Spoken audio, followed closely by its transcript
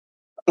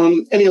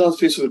Any last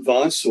piece of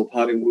advice or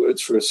parting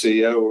words for a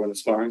CEO or an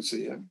aspiring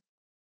CEO?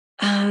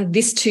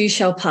 This too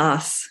shall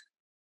pass.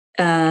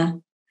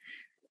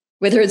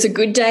 Whether it's a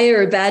good day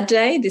or a bad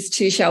day, this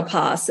too shall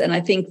pass. And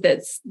I think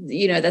that's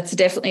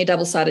definitely a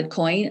double-sided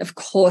coin. Of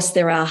course,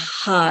 there are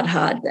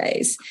hard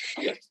days.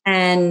 Yes.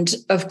 And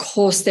of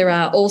course, there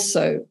are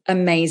also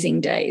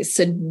amazing days.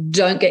 So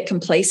don't get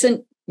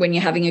complacent when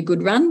you're having a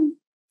good run.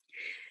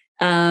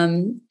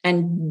 And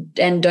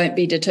don't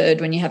be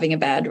deterred when you're having a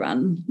bad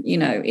run.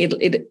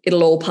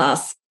 It'll all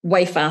pass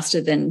way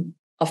faster than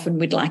often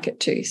we'd like it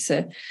to.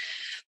 So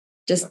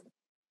just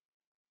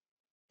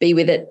be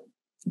with it.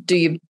 Do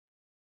your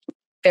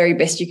very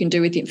best you can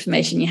do with the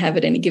information you have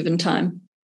at any given time.